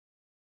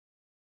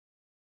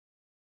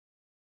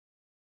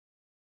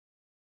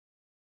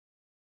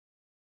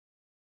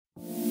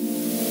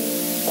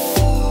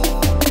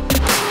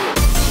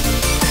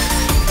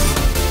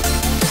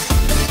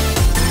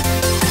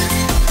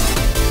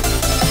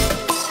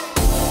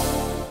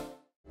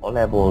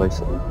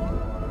Collaboration.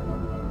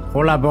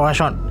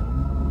 Collaboration.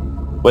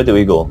 Where do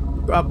we go?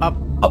 Up. Up.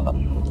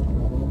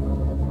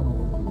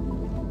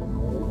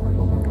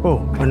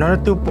 Oh,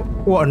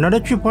 another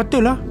three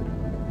portal lah.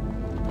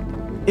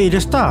 Hey,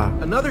 the star.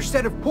 Another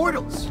set of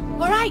portals.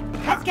 All right,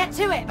 let's get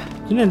to it.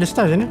 Sini ada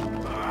star sini.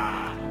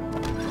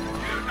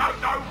 You don't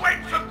know when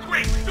to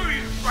quit, do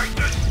you,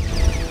 traitors?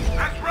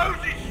 As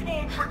Rosie's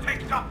sworn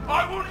protector,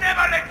 I will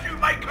never let you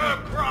make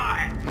her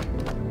cry.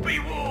 Be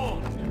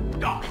warned,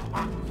 dark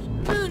ones.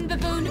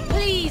 Baboon,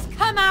 please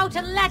come out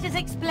and let us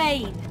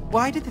explain.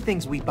 Why did the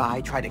things we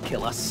buy try to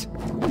kill us?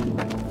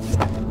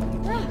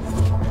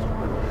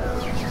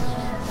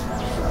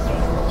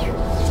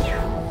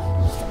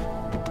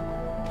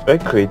 Very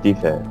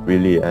creative,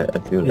 really. I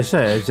feel like. Yes,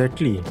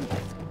 exactly.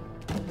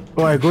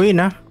 Oh, I go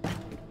in ah.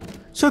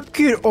 So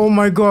cute. Oh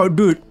my god,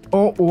 dude.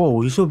 Oh,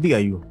 whoa, you so big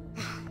are you?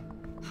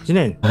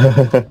 Sini.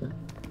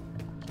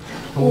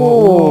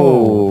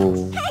 Oh.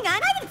 Hang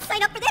on, I didn't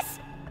sign up for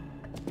this.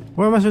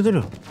 What am I supposed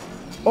to do?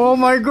 Oh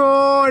my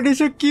god, they're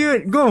so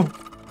cute. Go.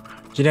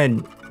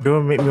 Sini,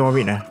 don't make me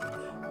vomit ah.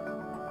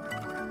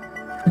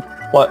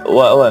 What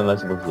am I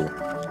supposed to do?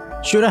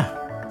 Shoot lah.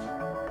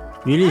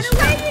 Release.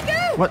 Where do you go?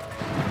 What?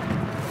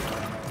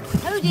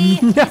 Cody,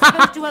 you're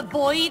supposed to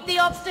avoid the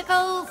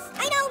obstacles.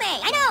 I know,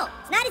 May, I know.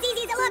 It's not as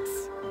easy as it looks.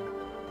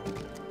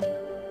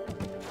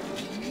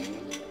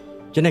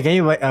 Can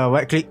you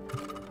right click?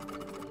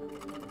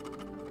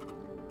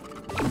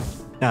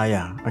 Ah,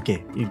 yeah.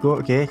 Okay, you go.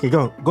 Okay,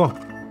 go.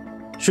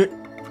 Shoot.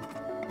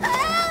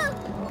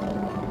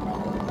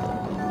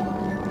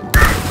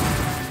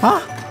 Huh?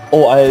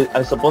 Oh,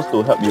 I supposed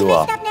to help you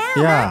ah. Stop now.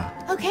 Yeah.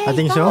 Okay, I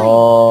think so. fine.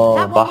 Oh,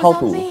 That but one how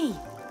was on to? me.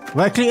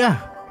 Right click ah.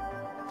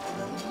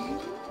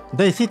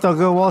 There you see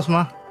toggle walls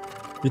ma.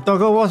 You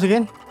toggle walls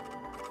again.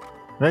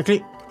 Right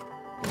click.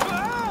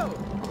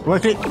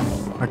 Right click.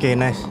 Okay,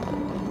 nice.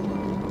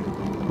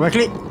 Right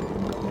click.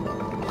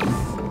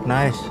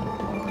 Nice.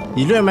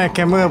 You look at my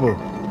camera bro.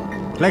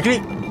 Right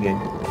click. Okay.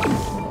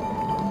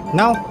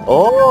 Now.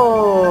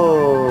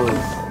 Oh.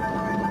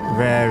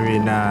 Very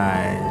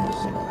nice.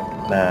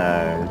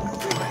 Nice.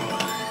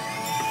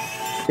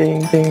 Ding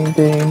ding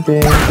ding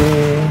ding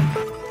ding.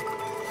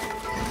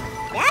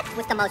 That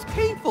was the most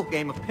Painful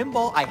game of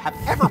pinball I have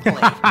ever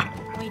played.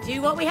 We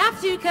do what we have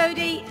to,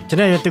 Cody.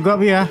 Today you have to go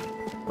up here.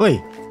 Oi.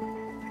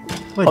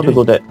 What How to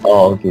go there?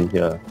 Oh, okay,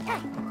 yeah.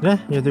 Yeah,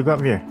 you have to go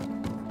up here.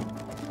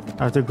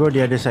 I have to go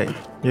the other side.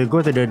 You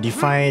go to the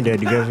define the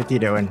gravity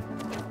that one.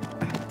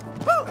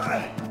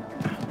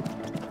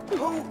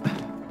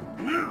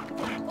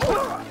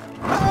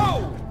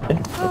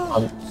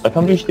 I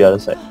can't reach the other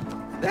side.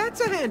 That's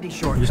a handy You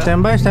shortcut.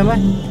 stand by.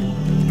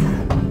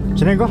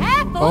 Should I go?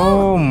 Careful.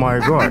 Oh my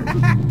god.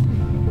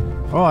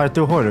 Oh, I have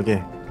to hold,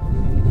 okay.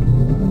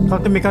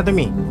 Come to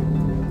me.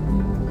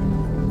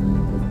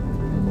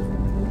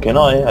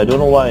 Cannot I don't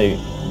know why.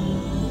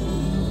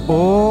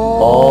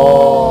 Oh.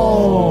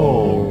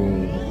 Oh.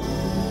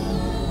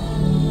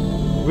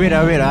 Wait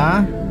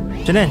ah.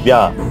 Macam mana?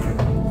 Yeah.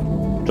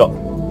 Drop.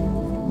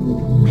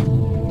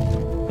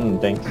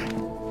 Thanks.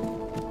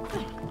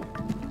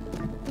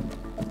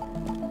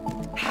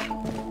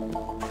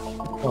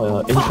 Oh,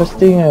 yeah.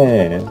 Interesting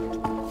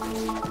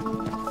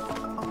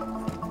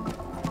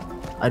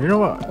I don't know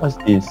what. What's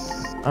this?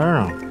 I don't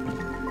know.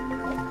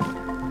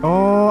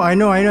 Oh, I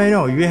know.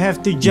 You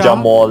have to jump.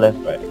 Jump more left,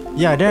 right?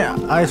 Yeah,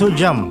 then I also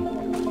jump.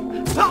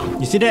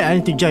 You see that? I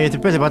need to jump. You have to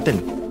press the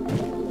button.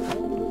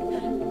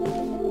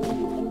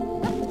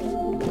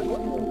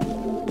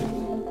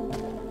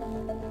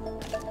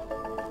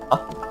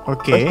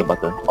 Okay. Where's the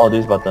button? Oh,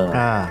 this button.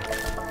 Ah.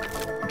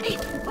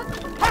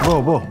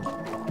 Go.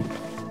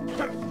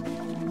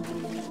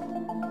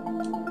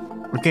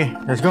 Okay,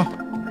 let's go.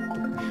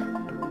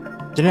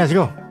 Jenny, let's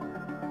go.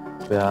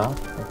 Yeah.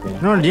 Okay.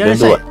 No, the Then other do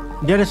side. what?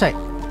 The other side.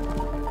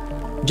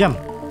 Jump.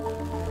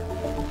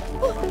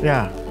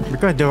 Yeah,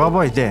 because the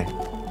robot is there.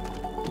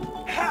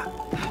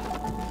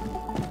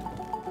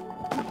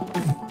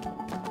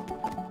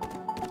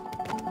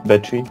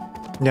 Battery.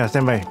 Yeah,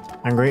 stand by.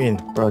 I'm going in.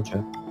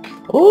 Roger.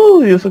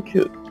 Oh, you're so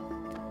cute.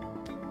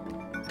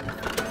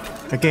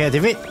 Okay,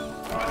 activate.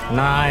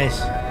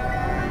 Nice.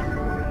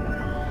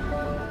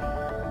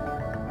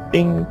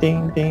 Ding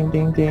ding ding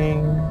ding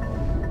ding.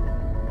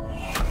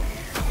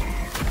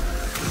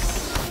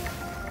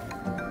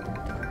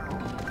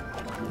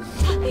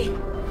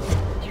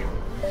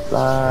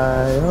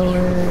 Fly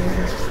away.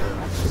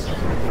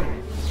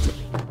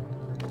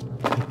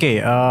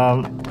 Okay,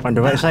 on the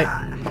right side.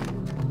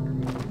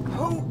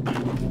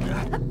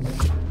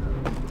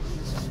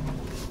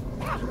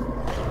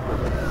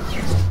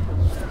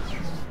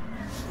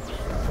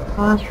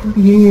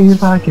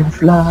 If I can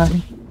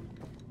fly.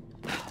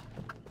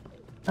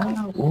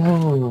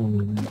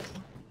 Whoa.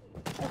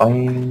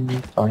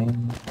 Fine.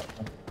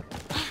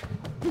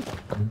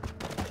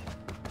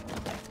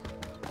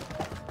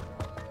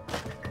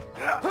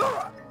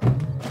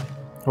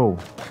 Oh,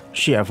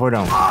 shit, I fall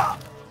down.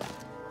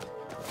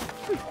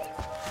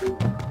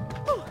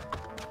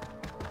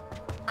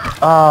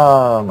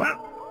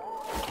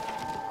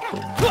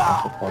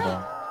 Fall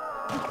down.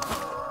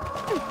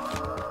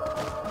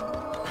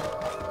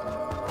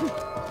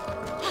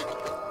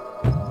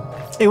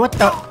 Hey, what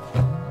the?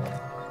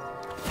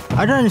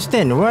 I don't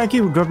understand. Why I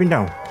keep dropping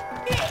down?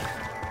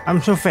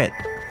 I'm so fat.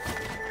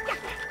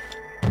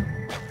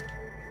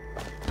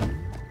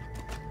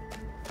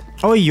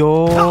 Oh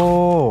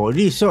yo,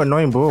 this is so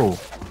annoying, bro.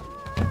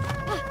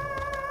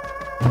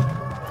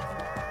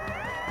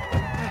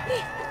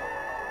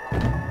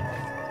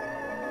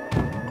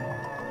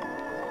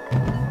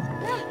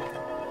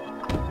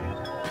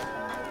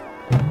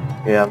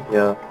 Yeah, I'm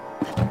here.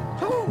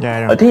 Yeah,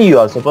 I I know. think you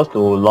are supposed to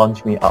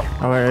launch me up.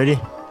 Alright, ready?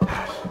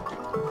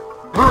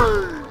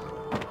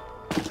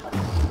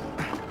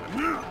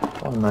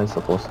 What am I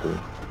supposed to?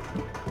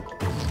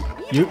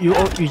 You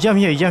jump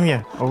here, you jump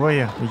here. Over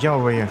here. You jump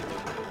over here.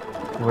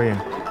 Over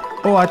here.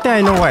 Oh, I think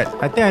I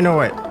know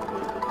what.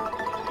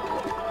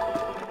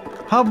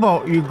 How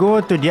about you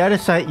go to the other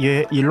side,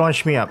 you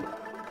launch me up.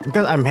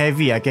 Because I'm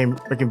heavy, I can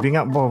bring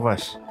up both of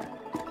us.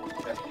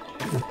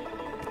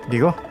 There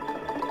you go.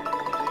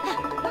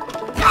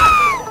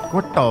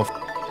 What the f-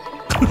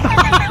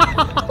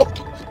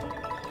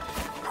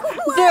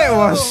 That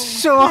was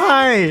so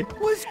high!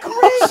 Was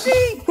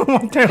crazy!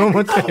 One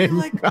more time.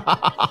 Like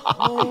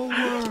whole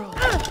world.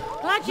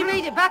 Glad you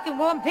made it back in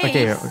one piece.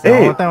 Okay,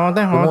 Hey, one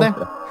more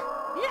time.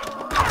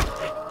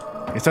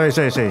 Sorry.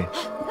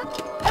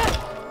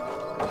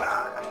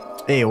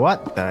 Hey,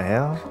 what the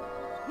hell?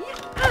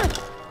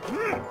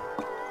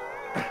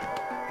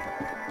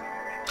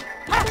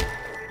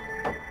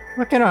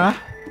 What cannot?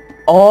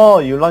 Oh,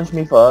 you launch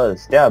me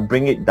first. Then I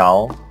bring it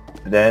down.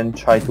 Then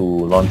try to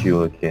launch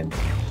you again.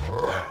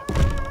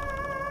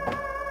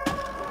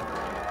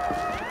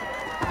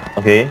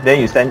 Okay,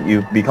 then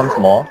you become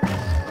small.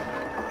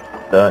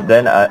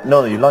 Then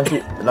you launch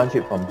it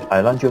from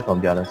I launch you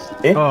from the others.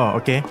 Eh? Oh,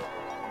 okay.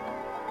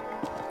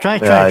 Try.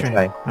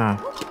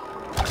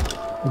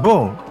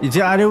 Bro, it's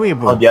the other way,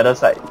 bro. On the other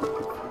side.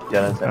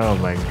 Oh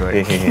my god.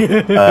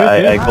 Okay.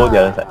 I go the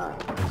other side.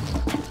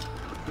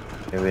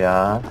 Here we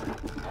are.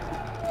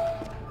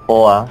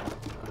 4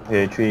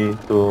 Okay, 3,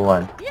 2,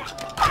 1.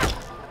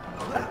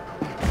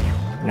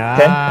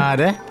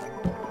 There.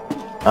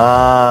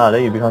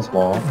 Then you become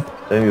small.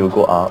 Then you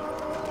go up.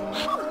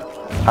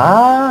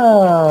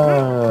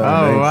 Nice.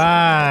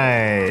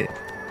 Alright.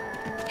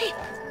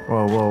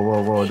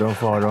 Whoa. Don't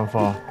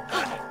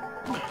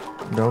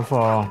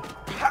fall.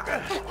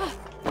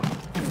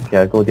 Okay,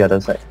 I go the other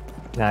side.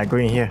 Yeah, go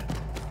in here.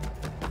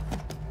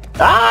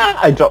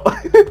 I drop.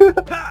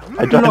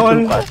 I drop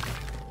too fast.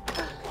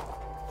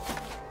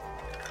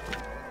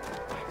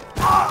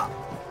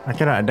 I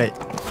cannot die.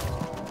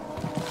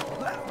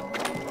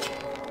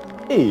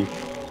 Hey.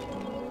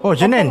 Oh,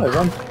 Janen.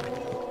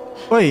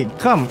 Oi,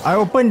 come. I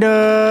opened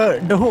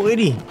the hook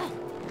already.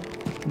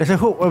 There's a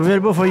hook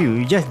available for you.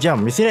 You just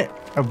jump. You see that?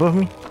 Above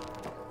me.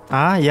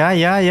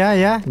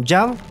 Yeah.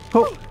 Jump.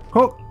 Hook.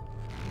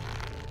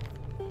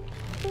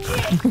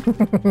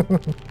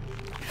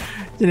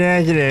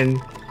 Janen.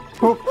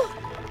 Hook.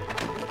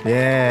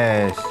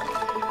 Yes.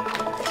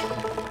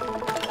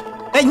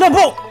 Hey, no,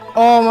 bro!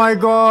 Oh my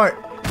god.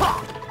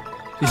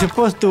 You're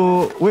supposed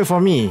to wait for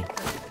me.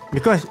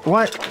 Because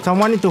what?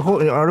 Someone need to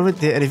hold in order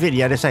to elevate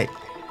the other side.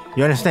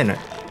 You understand, right?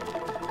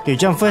 Okay,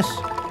 jump first.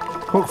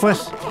 Hook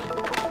first.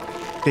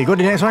 Okay, go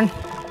to the next one.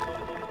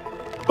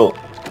 Go.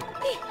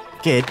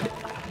 Okay.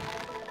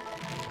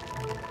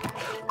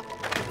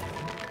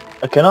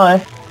 I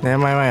cannot Never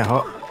mind.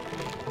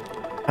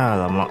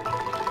 Alamak.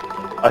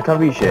 I can't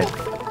reach it.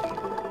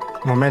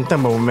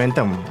 Momentum.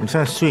 This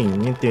one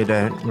swing into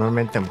the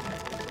momentum.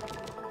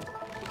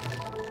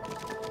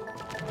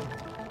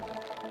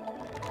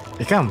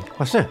 Hey, come.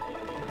 Faster.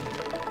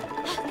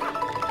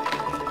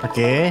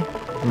 Okay.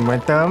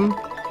 Momentum.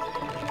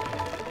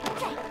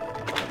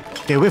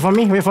 Okay, wait for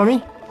me.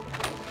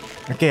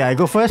 Okay, I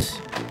go first.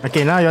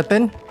 Okay, now your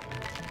turn.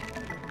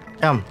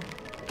 Come.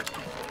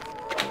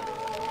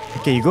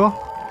 Okay, you go.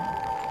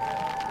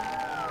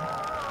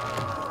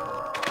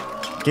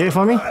 Okay, wait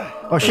for me.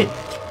 Oh shit.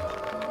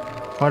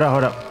 Hold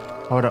up.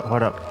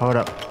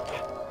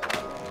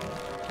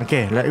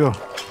 Okay, let go.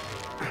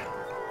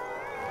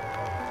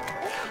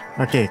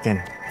 Okay,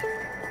 can.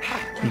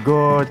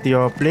 Go to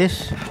your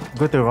place.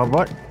 Go to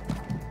robot.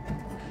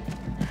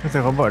 Where's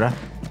the robot lah?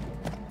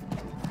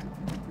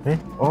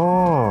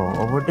 Oh,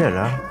 over there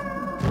lah.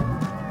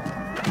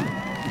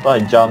 So I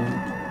jump.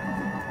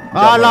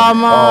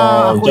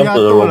 Alamak, aku jump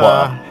to the jatuh robot.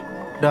 lah.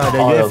 Dah, the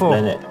The UFO.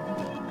 planet.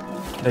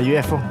 The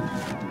UFO.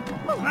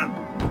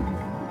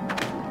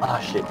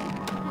 Shit.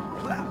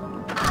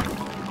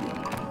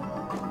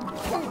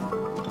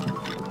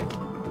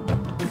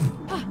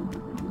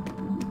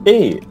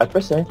 Hey, I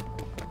pressed it.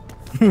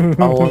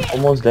 I was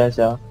almost there,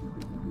 yeah.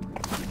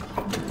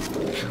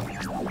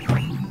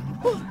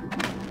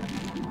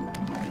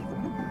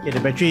 Okay, the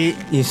battery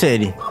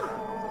inside already.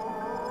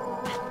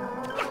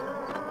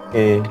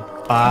 Okay.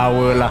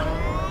 Power lah.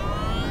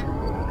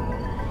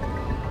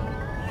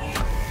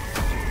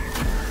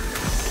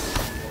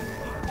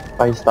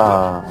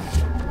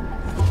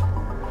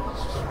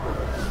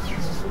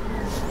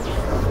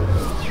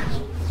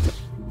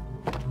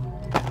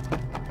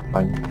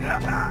 fine.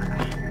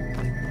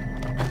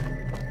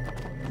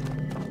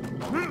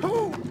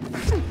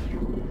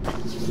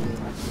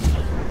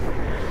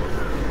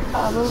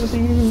 I will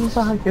be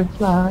so I can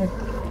fly.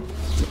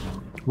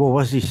 Whoa,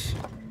 what's this?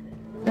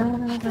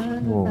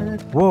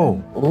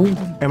 Whoa. Oh,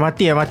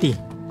 MRT.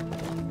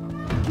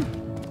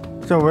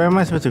 So where am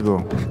I supposed to go?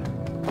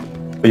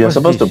 but you're What's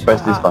supposed this? to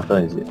press this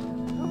button, is it?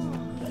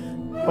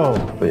 Oh,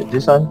 Wait,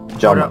 this one?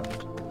 Jump.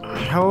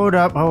 hold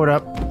up.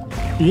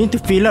 You need to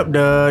fill up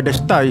the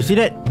star. You see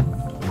that?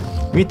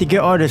 We need to get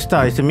all the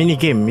stars. It's a mini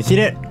game. You see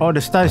that? All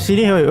the stars. See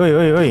that?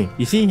 Oi.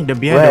 You see the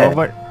behind Where? the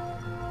robot?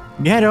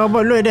 Behind the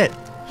robot, look at that.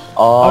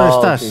 Oh, all the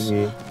stars.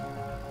 Okay.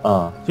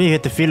 So you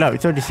have to fill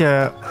up. So this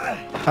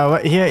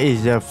what here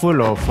is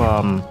full of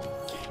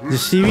the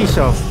series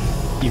of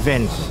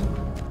events.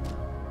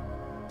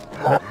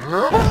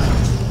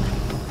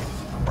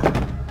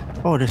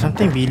 Oh, there's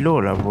something below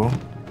lah, bro.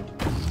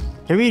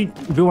 Can we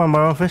do one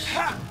more first?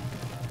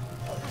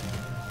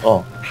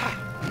 Oh,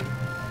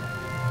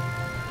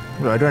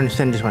 Bro, I don't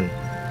understand this one.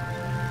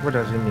 What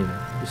does it mean?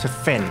 It's a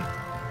fan.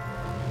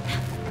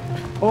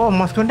 Oh,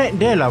 must connect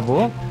there lah,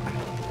 bro.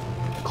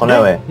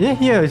 connect where? Yeah,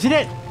 here. See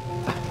that?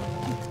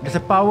 There's a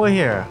power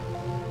here.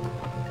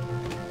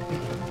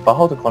 But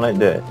how to connect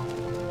there?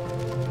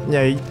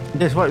 Yeah,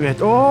 that's what we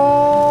have.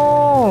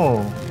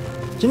 Oh!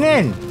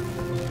 Cinin!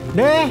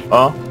 There!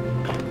 Huh?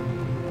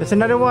 There's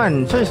another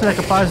one. So it's like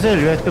a puzzle.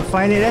 You have to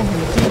find it.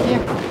 You see it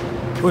here?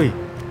 Oi.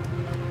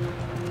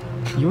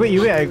 You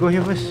wait. I go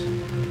here first.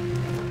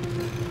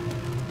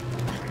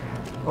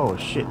 Oh,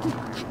 shit.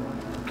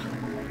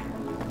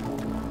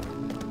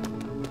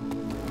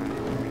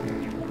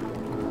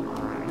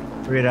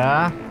 Wait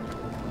ah.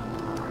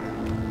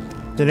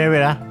 Cinin,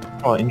 wait ah.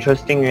 Oh,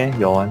 interesting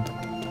your one.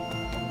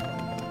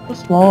 So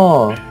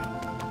small.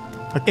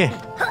 Okay.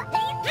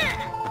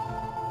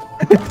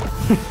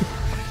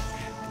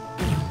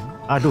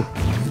 Aduh.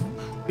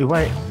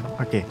 Why?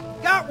 Okay.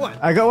 Got one.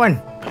 I got one.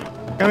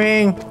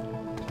 Coming.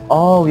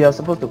 Oh, we are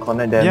supposed to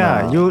connect there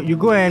Yeah, now. you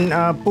go and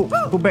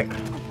put back.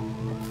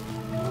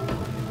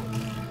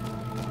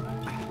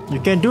 You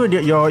can do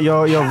your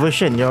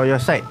version, your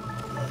side.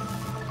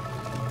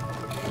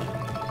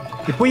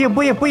 Put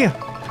here.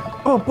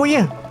 Oh, put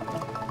here.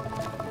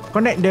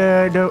 Connect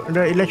the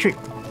electric.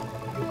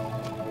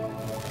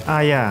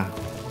 Yeah.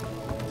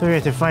 So we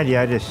have to find the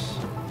others.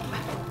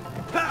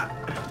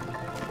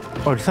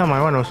 Oh, this one my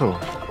one also.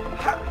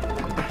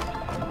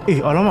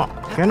 Alamak.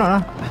 Cannot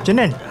lah.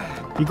 Cinen,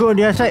 you go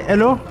the other side.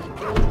 Hello?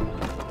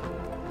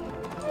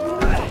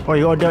 Oh,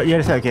 you go the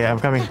other side. Okay,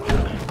 I'm coming.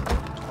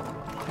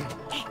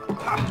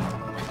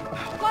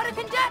 Got a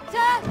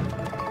conductor!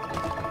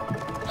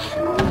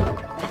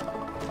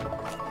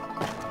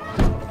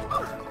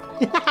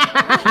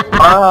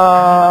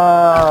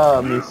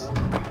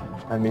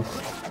 I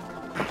miss.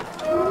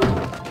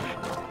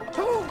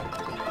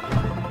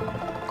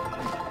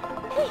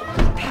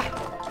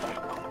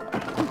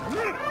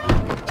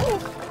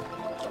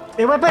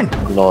 Hey, what happened?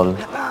 Lol.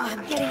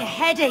 I'm getting a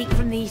headache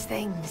from these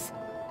things.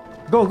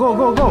 Go.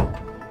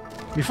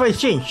 Before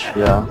it's changed.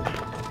 Yeah.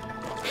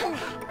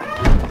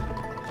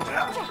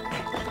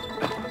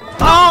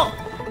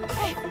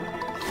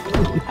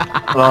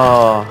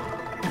 Oh.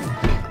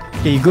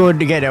 Okay, you go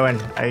to get that one.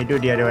 I do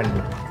the other one.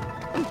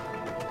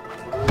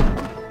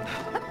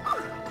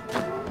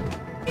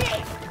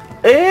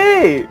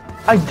 Hey!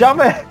 I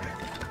jump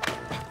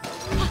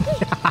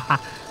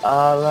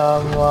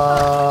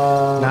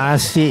Alamak.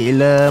 Nasi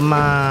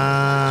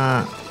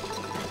lemak.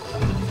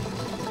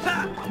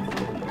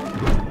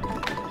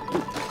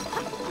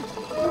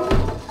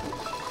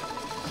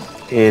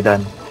 Okay,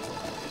 done.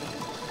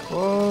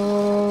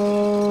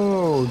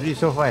 Oh, this is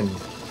so fun.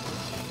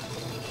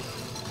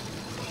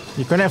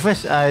 You connect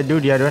first, I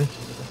do the other one.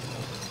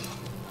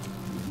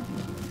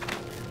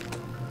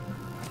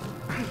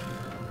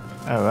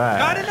 Got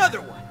Alright.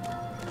 another one.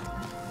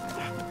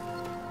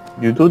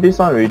 You do this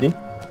one already?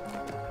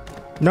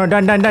 No,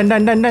 done.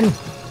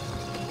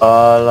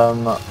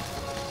 Alamak.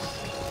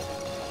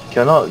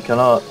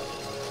 Cannot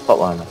stop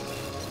one.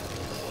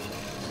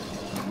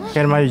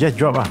 Can you just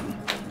drop ah?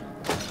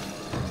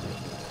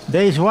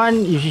 There is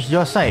one, which is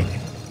your side.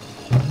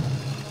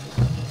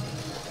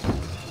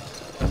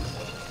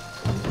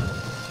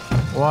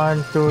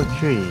 One, two,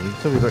 three.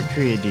 So we got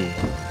 3 AD.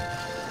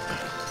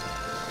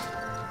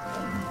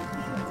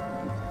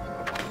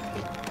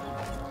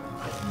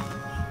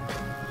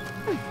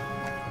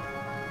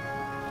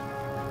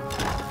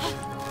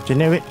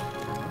 Wait.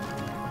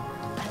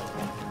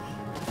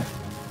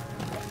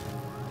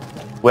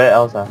 Where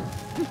else?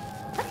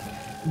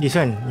 This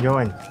one, your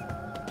one.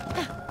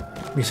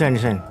 This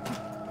one.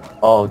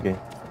 Oh, okay.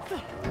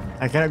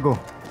 I cannot go.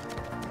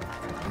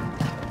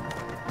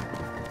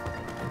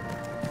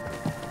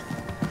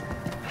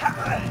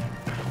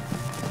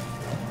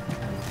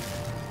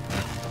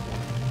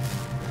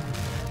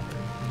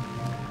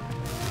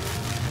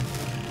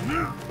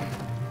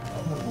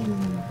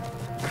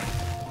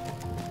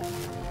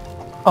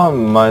 How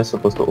am I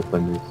supposed to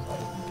open this?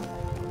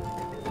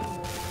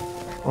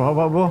 Oh, how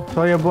about bro?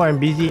 Sorry bro, I'm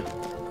busy.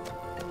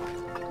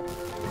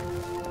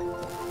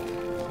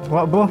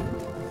 What, bro?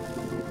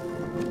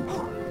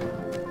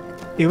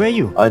 Hey, where are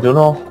you? I don't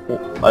know.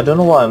 I don't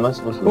know what am I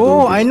supposed to do.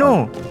 Oh, this I time.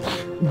 know.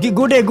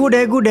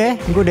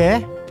 Go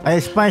there. I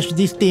smash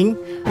this thing.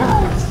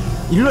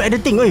 You look at the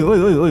thing. Oi.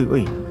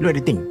 Look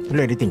at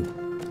the thing.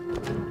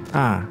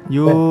 Ah,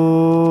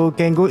 you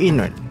can go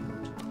in, right?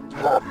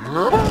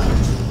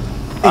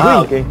 Hey,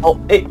 Okay. Oh,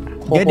 hey.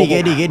 Get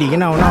it.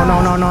 No.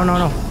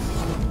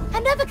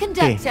 Another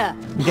conductor.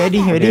 Get it. Ready?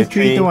 Okay,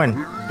 3, 2, 1.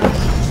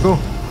 Go.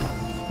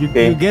 You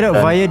get out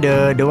done. via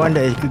the one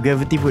that is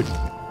gravity foot.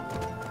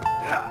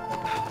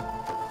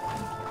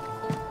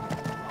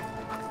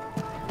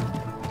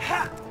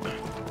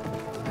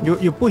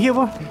 You put here,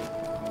 bro.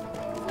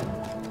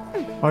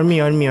 On me.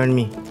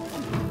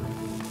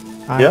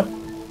 Yeah?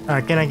 I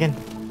can.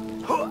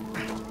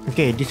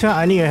 Okay, this one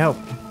I need your help.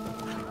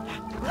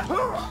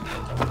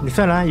 This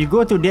one you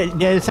go to the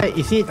other side.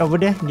 You see it over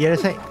there? The other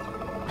side.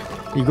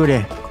 You go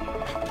there.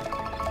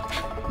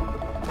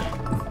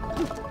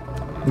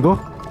 Go.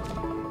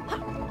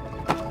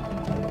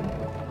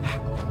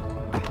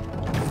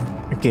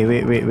 Okay,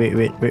 wait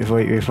for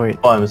it.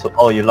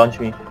 Oh, you launched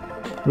me.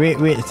 Wait,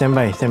 stand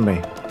by.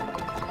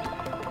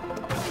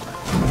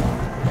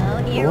 Oh,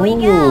 here we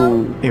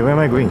go. Hey, where am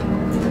I going?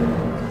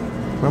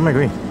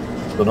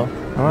 Don't know.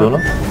 Ah. Don't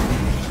know.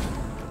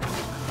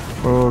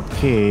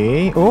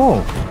 Okay.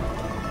 Oh,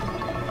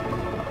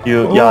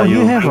 You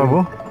have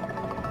bro.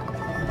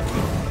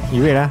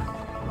 You wait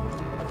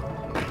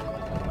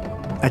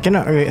I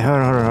cannot wait.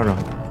 Hold on.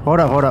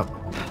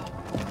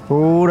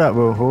 Hold up,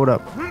 bro. Hold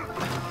up.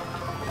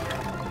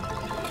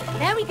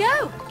 There we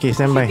go. Okay,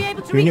 stand by. Should be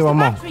able to We reach need the one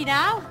more. battery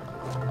now.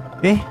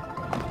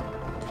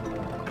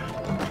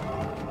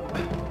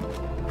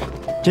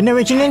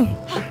 Cinin.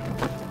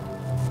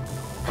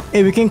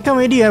 Hey, we can come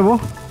already, bro.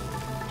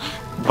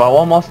 But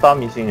one more star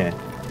missing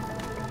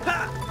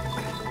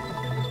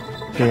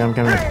Okay, I'm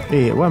coming.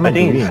 Hey, what am I I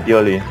think doing? it's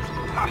yearly.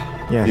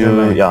 Yeah, stand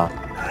by.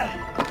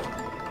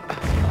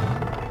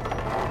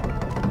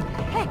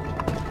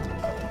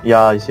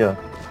 Yeah, it's here.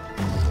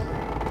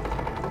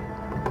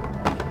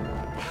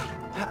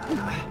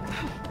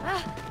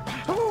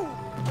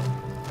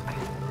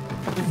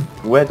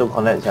 Where to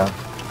connect, yeah?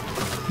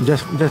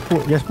 Just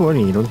put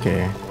only. Don't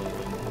care.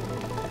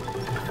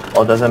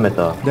 Or doesn't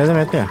matter? Doesn't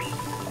matter.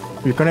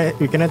 We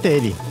connect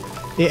already.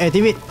 Hey,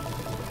 activate.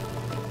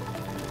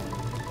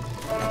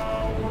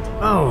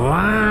 Oh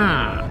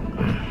wow.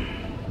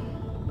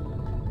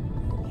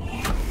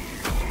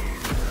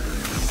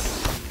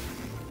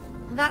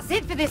 That's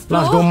it for this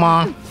floor. Let's go,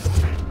 ma.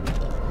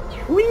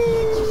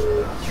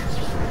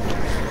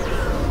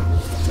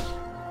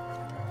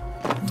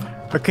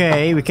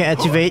 Okay, we can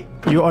activate.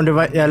 You on the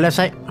right, left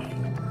side.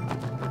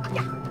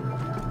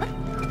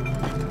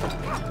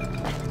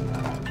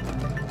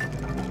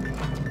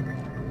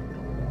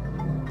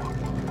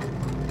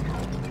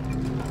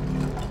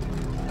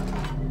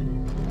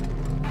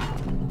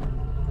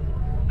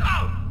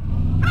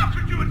 How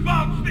could you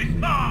advance this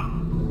far?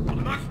 I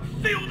must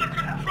seal the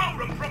control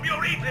room from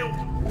your evil.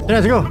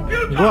 Let's go.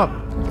 Computer, Go up.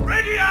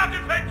 ready our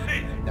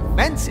defenses.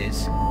 Defenses?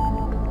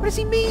 What does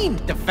he mean,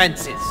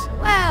 defenses?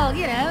 Well,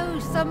 you know,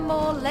 some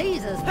more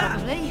lasers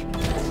probably.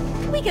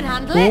 We can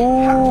handle it.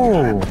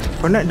 Oh,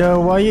 connect the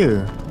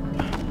wire.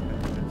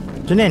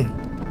 Janin,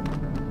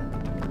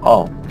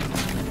 Oh.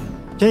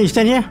 you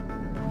stand here.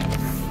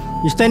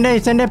 You stand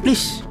there,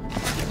 please.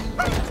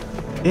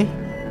 Eh?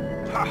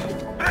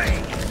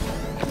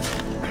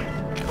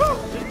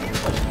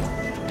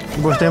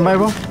 Bro, stand by,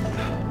 bro.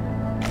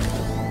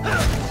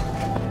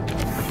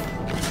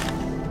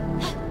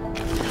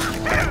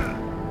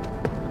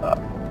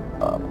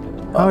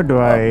 How do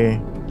I?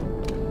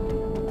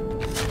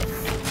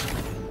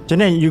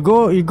 Janin, you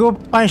go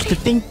punch the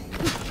thing.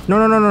 No.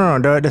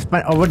 The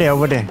spine over there.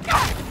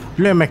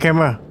 Look at my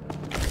camera.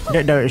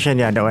 That direction,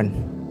 yeah, that one.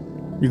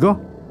 You go.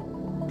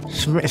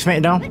 Smack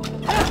it down.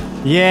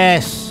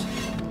 Yes.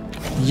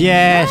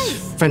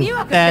 Nice. Knew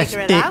I could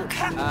figure it Fantastic.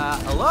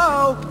 out.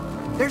 Hello?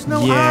 There's no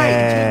eye.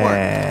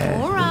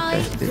 Yes. All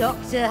right, Fantastic.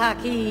 Dr.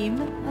 Hakim.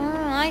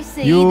 I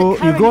see. You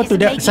the go current to isn't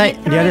that making side.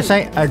 it The other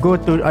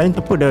through. side. I need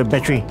to put the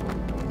battery.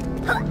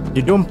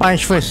 You don't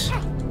punch first.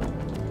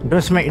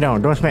 Don't smack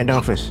down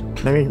first.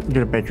 Let me do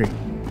the battery.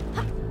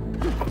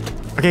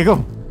 Okay,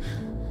 go.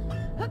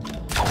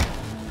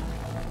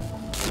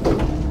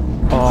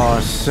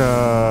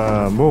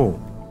 Awesome. Whoa.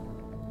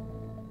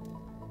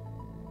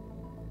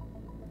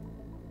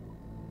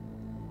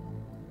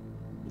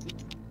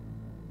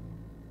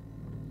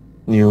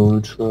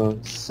 Neutral,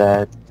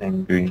 set,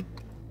 and green.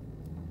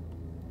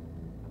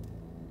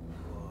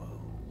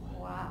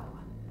 Wow.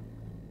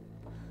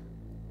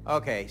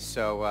 Okay,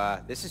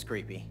 so, this is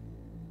creepy.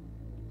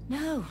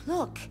 No,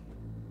 look.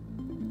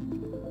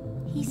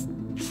 He's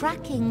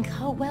tracking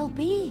her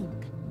well-being.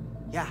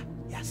 Yeah,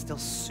 still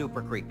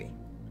super creepy.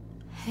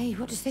 Hey,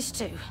 what does this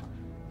do?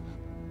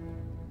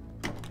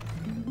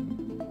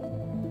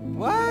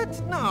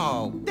 What?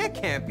 No, that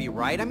can't be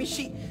right. I mean,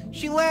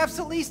 she laughs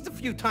at least a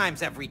few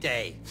times every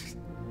day.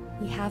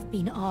 We have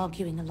been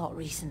arguing a lot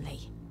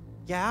recently.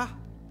 Yeah,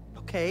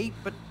 okay,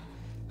 but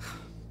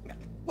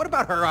What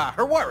about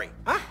her worry,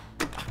 huh?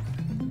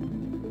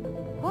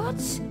 What?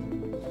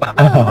 Oh,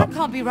 that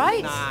can't be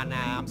right. Nah,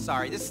 I'm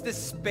sorry. This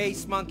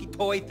space monkey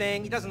toy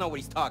thing, he doesn't know what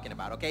he's talking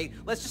about, okay?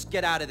 Let's just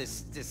get out of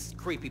this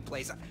creepy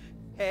place.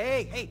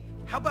 Hey,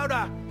 how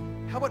about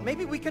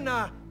maybe we can,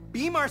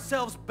 beam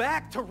ourselves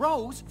back to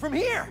Rose from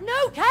here?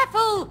 No,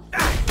 careful!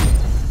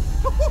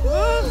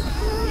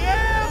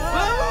 Yeah,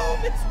 boom!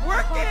 It's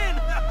working!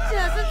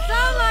 Doesn't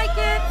sound like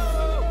it.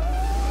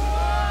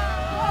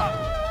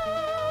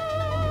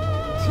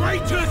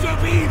 Traitors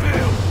of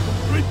evil,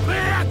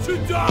 prepare to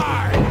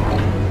die!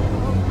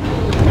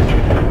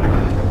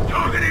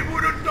 Targeting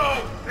wooden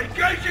door,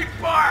 engaging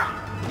fire!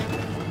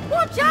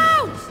 Watch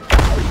out!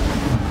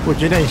 Oh,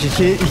 Jiren,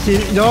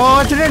 no,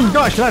 Jiren,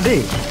 dodge lah,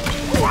 deh.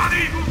 One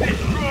evil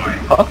destroyed!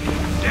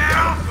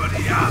 Down for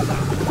the other!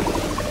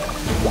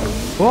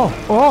 Oh.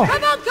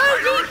 Come on,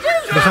 Cody, do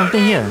There's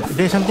something here.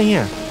 There's something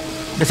here.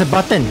 There's a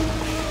button.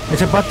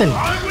 There's a button. I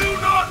will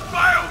not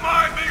fail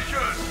my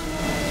mission!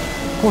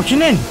 Oh,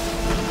 Jiren.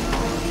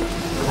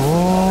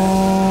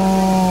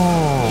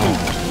 Oh.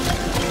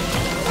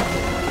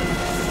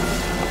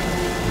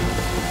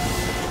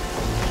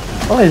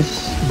 Oh,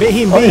 it's... Bait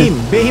him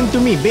to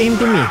me.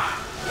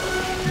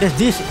 There's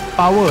this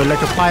power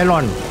like a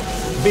pylon.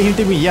 Bait him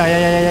to me. Yeah.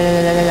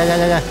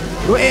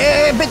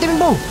 Hey, bait to me,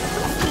 bro.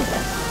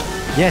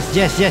 Yes.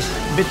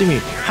 Bait to me.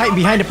 Hide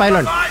behind the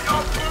pylon.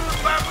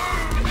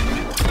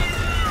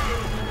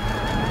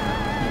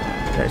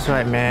 That's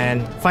right,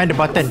 man. Find the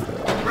button.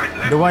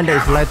 The one that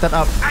is lighted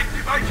up.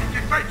 Activating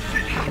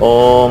defenses!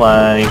 Oh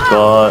my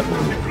god.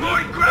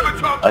 Deploying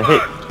graviton I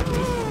hate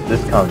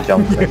this kind of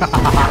jump scares.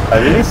 I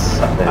really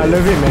suck at I it.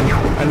 love it, man.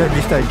 I love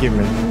this type of game,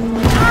 man.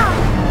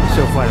 It's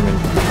so fun, man.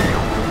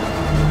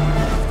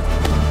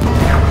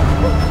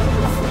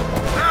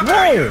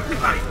 Whoa!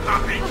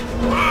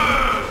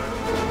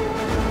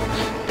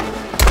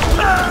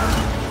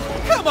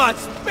 Come on,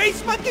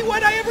 space monkey,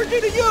 what'd I ever do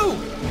to you?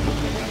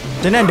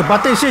 Jiren, the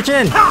button is here,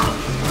 Jiren.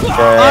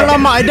 Yeah.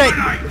 Alamak, I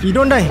died. You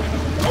don't die.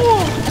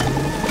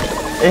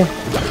 Eh,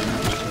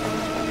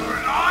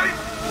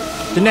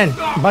 Jiren,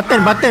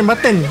 button.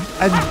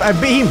 I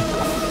beat him.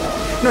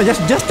 No,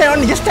 just stand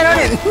on it.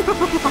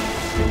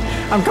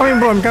 I'm coming,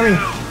 bro. I'm coming.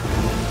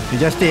 You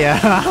just stay,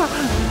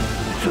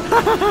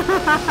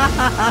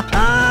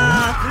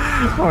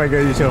 Oh my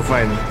god, you're so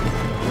fun.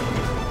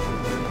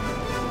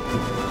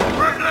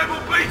 Red level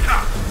beta!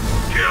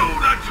 Kill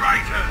the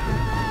traitor!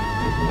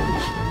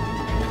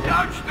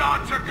 Don't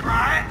start to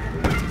cry,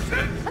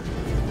 loser!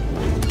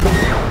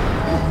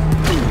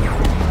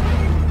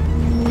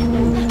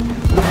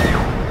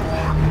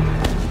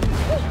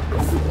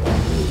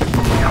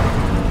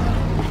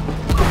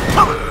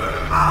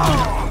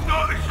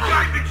 Not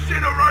escape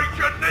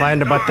incineration this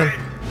Find the button. time.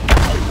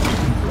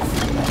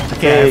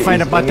 Okay, Okay,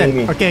 find the it's button.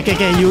 bringing me. Okay.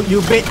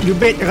 You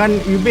bait,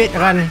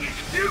 run. It's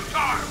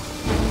futile!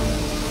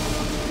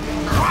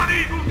 One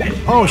evil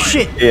destroyed. Oh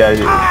shit! yeah,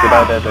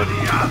 goodbye, there.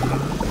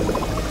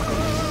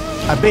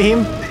 I bait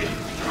him.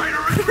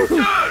 Traitor has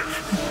returned!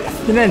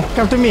 Jiren,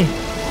 come to me.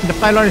 The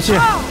pylon is here.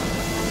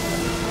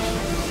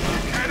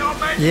 Cannot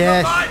make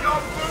Yes. the light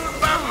of Moon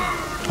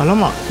Baboon!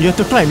 Alamak, you have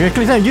to climb.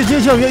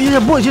 Use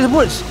your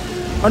boots.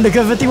 On the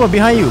gravity wall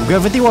behind you.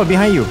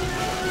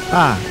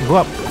 Go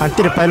up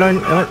until the pylon.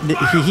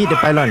 He hit the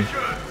pylon.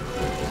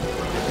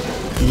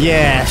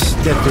 Yes,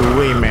 that's the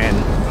way, man.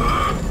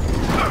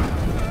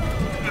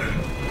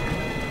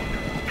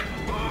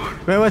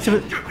 Where was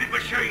it? Stupid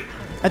machine!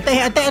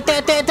 Attack!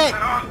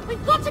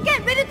 We've got to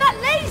get rid of that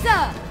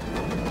laser.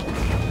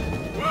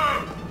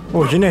 Whoa!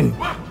 Oh, Jiren.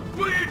 What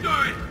are you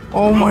doing?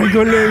 Oh my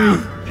god,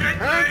 Lemmy.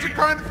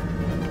 Gently!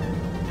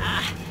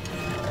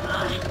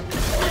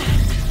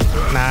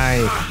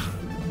 Nice.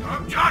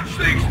 Don't touch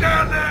things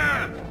down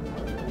there!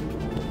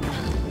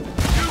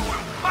 You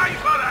will pay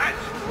for that!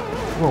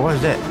 Whoa,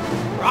 what's that?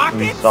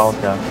 Rockets? Result,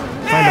 yeah.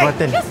 Find the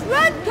button. Just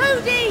run,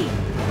 Cody.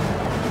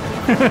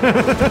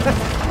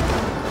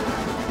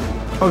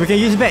 Oh, we can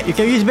use back. You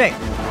can use back.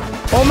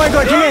 Oh my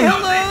god, Jiren.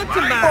 Hello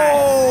to my...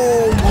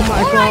 Oh my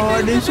All right,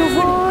 god, Mr. it's so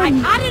Baboon, fun.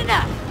 I've had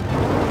enough.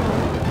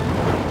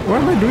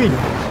 What am I doing?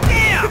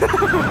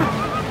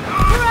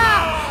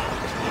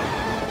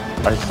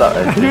 I suck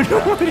at I it. don't know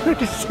what you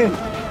understand.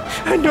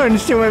 I don't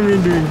understand what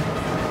I'm doing.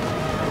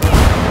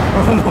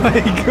 Oh my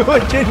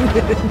god,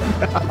 Jiren.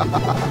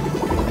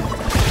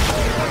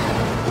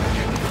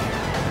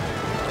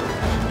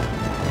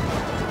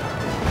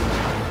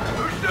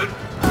 Houston!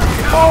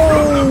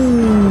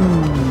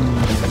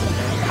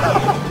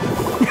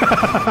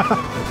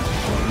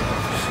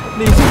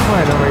 This is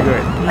fun, oh my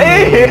god.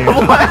 Hey,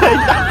 what?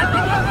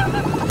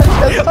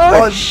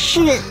 Oh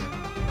shit!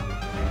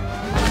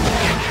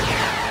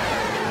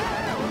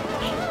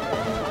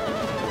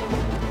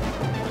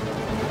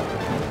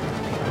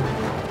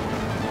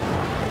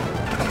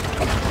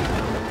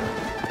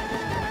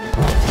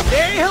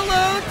 Say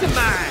hello to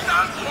mine.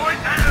 Don't point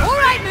at All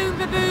right, Moon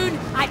Baboon,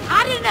 I've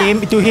had enough.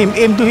 Aim to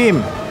him.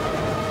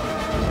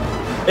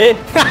 Eh.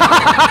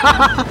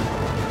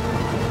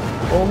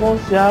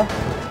 Almost, yeah.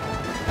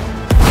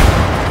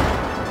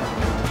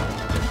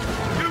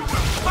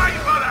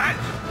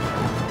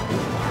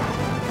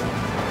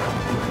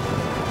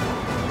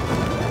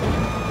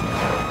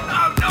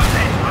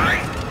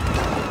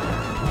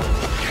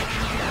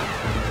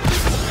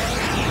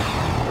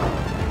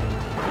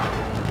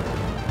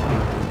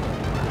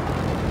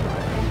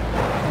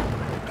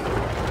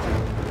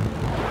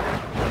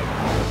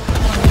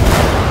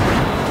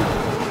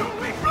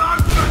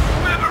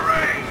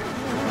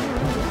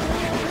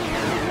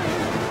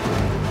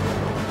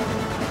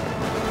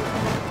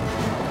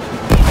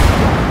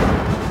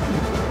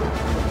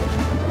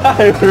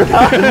 I run.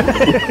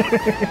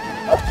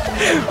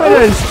 I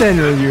don't understand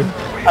you.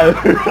 I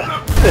run.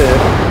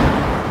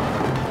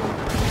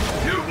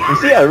 You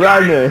see, I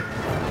run.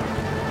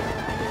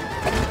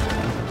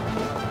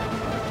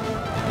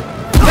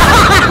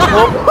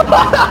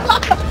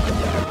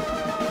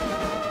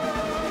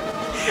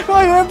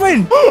 What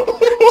happened?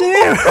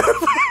 Damn.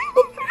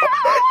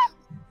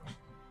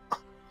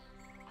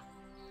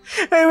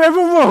 Hey, what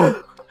happened, bro?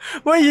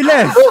 Why you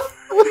left?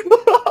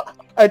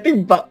 I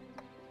think bug.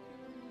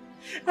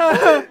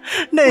 That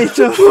is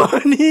so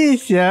funny,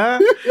 yeah.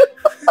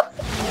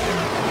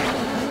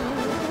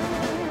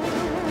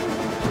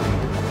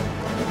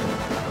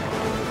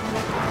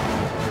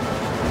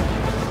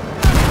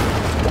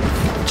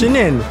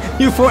 Jinin,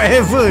 you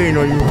forever, you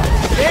know you.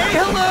 Say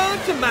hello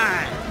to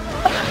mine.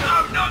 No,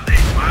 not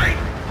this way.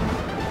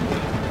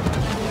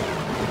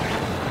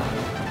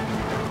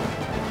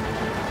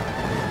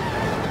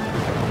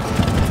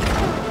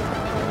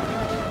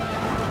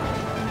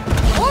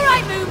 All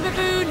right,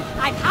 Baboon.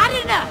 I've had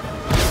enough.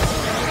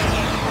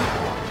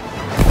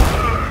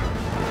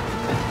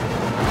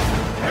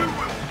 You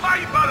will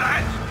pay for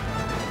that.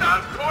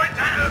 Don't point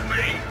that at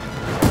me.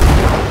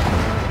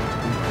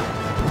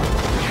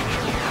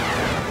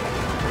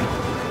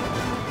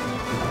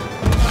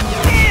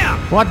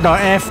 What the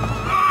F?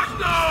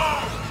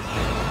 Arsenal!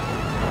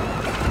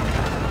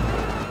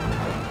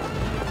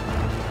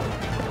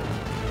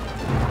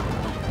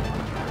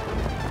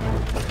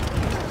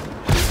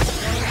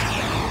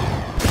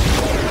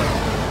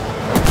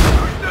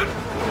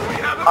 We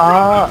have a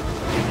problem.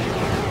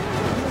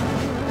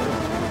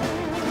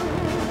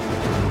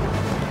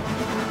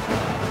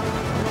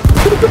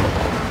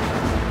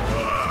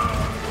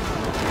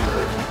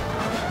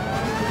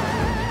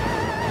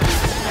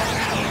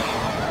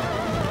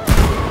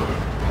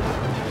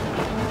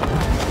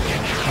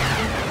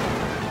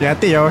 Yeah, I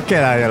think you're okay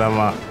lah,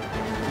 alamak.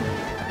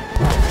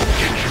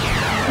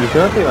 You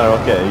cannot take my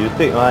rocket. You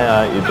take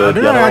mine. You I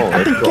don't know,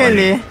 I think can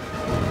leh.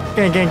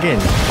 Can.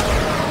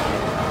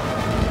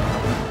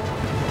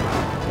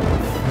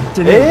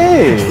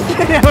 Hey!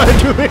 What are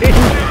you doing?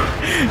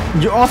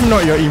 You off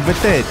not, you're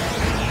inverted.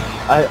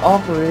 I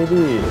off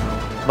already.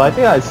 But I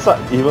think I suck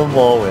even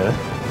more, man.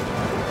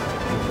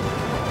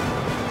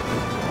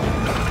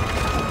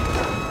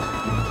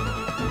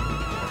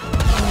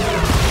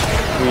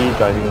 Free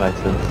driving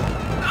license.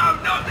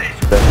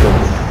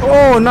 Lessons.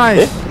 Oh,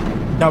 nice.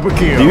 Double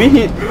kill. Did we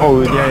hit?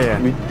 Oh, Yeah.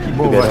 We hit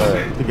Both together.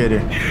 of us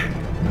together.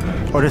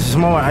 Oh, there's a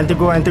small one. I need to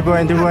go.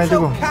 Not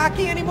so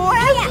cocky anymore.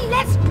 Hey,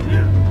 let's...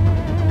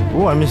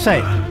 Oh, I'm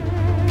inside.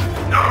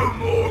 No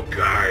more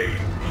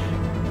game.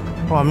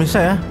 Oh, I'm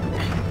inside,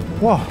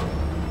 Wow.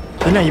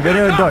 Tina, you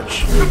better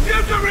dodge.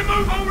 Computer,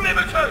 remove all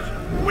limiters.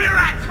 We're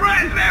at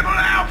threat level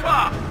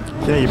alpha.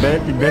 Tina, you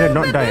better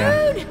not die,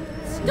 Baboon,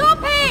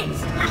 stop it!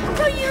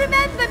 Do you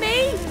remember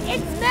me?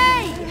 It's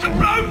me!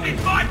 Rose is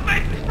my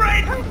best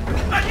friend,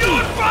 and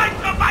you're trying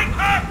to make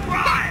her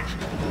cry.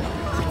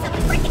 It's a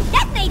freaking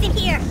death maze in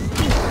here.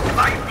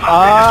 They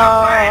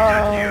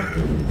abandoned you.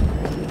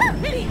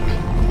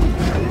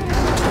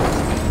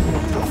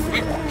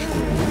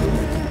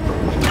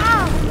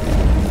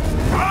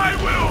 I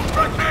will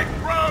protect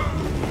Rose.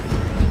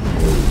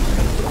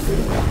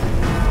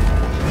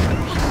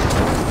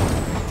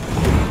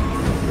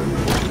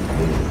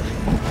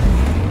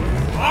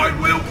 I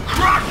will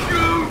crush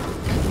you.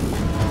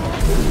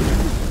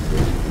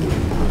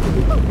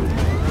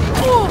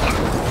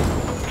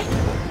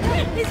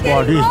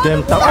 Wow, this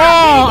damn tough. Oh,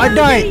 I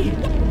died.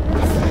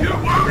 You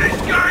won't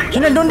escape.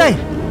 Tina, don't die.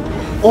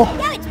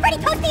 Yeah, it's pretty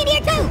toasty in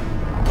here too.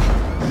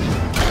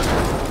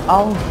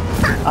 Ow.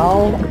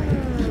 Ow.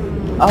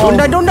 Ow.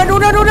 Don't die.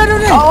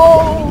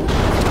 Ow.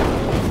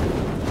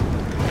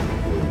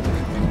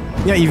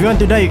 Yeah, if you want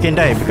to die, you can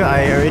die because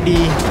I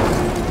already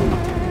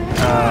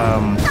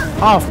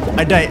off.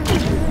 I died.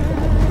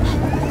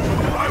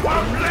 I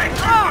won't let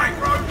you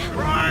make Rose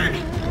cry.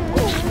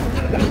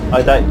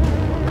 I died.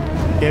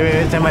 Okay,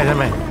 wait, stand by.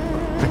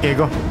 Okay,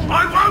 go. I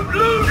won't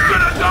lose to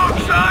the dark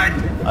side.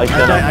 I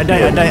cannot. I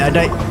died.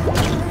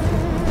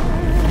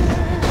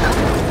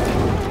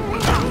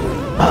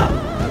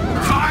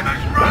 Time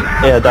has run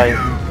out. Yeah, I died.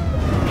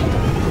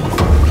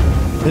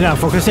 Tina,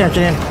 focusing on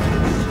Tina.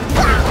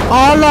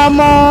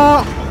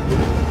 Alamak!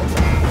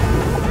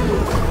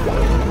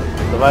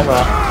 Survive,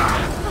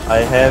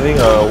 I having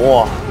a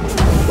war.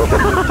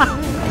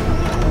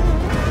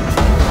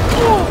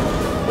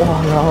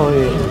 Wow,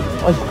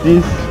 what's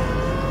this?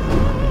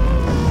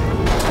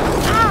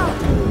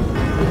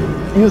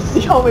 You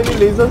see how many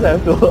lasers I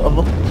have to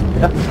avoid?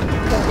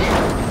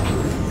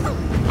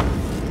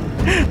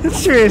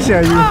 Serious,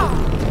 are you?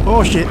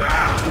 Oh shit.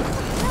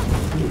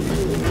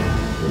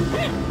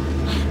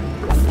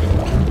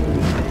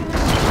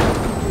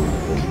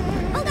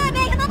 Hold on,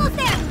 Meg, I'm almost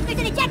there. There's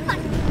an eject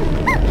button.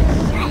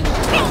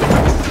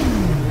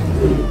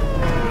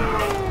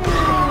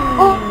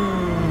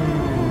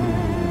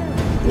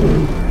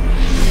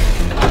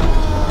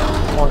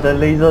 Oh, the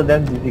laser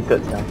damn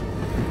difficult, yeah.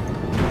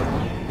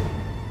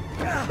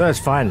 That's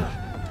fine.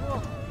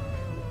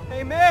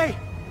 Hey, May.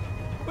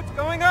 What's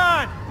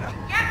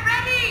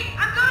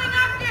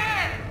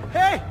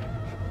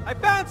I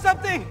found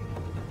something!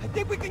 I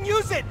think we can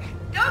use it!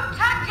 Don't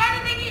touch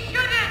anything you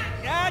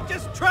shouldn't! Yeah,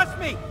 just trust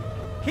me!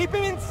 Keep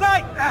him in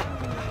sight!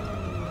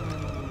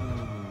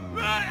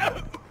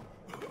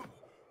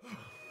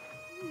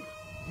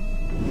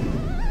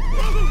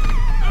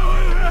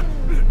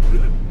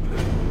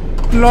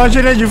 Launch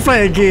it and you fly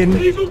again.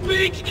 Evil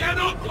beings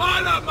cannot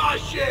pilot my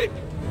ship!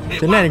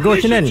 Chinan, go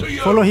Chinan.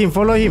 Follow him,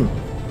 follow him.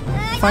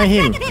 Find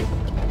him.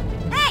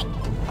 Hey,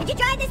 could you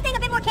drive this thing a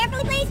bit more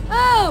carefully, please?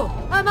 Oh,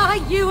 are my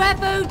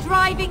UFO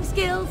driving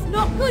skills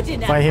not good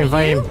enough? Find him, for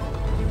find you?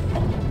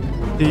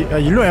 him.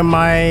 You look at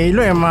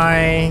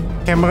my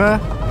camera.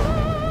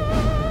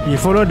 You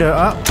follow the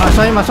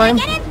I saw him.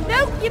 Get him?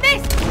 No, you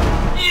missed!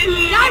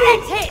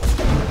 Direct hit!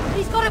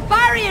 He's got a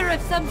barrier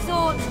of some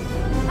sort.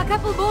 A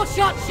couple more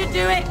shots should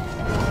do it.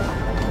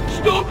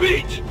 Stop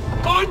it!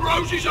 I'm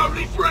Rose's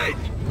only friend!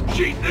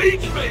 She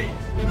needs me!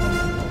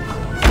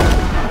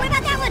 What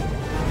about that one?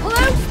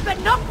 Close, but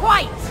not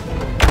quite.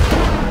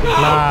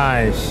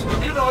 Nice. How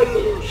can I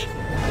lose?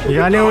 He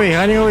running away,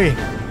 running away.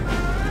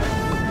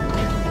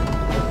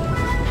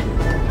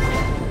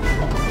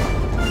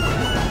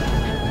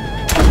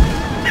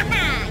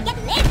 Get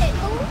lasered,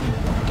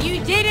 fool!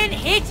 You didn't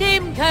hit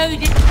him,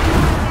 Cody.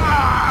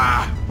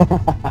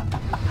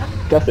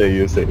 That's what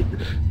you say.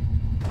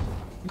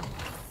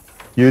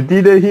 You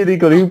didn't hit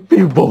the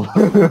people.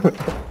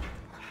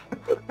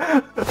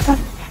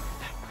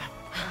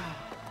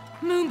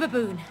 Moon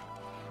Baboon,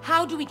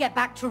 how do we get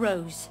back to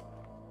Rose?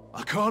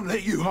 I can't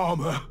let you harm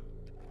her.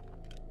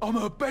 I'm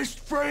her best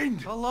friend.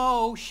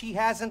 Hello, she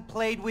hasn't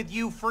played with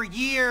you for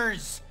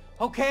years,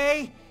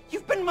 okay?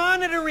 You've been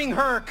monitoring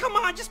her. Come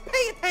on, just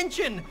pay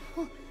attention.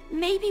 Well,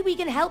 maybe we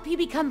can help you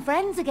become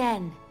friends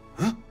again.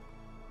 Huh?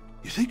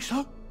 You think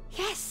so?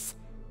 Yes,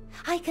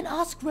 I can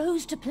ask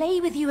Rose to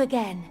play with you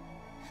again.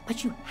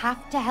 But you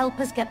have to help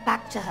us get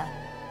back to her.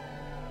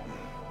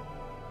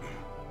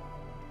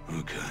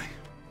 Okay.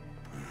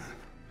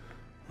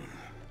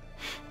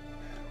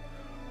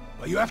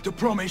 But you have to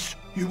promise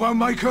you won't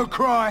make her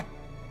cry.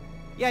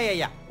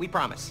 Yeah, we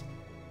promise.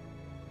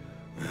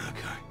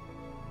 Okay.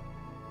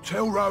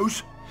 Tell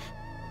Rose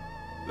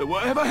that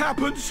whatever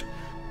happens,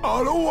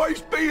 I'll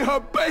always be her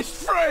best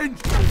friend.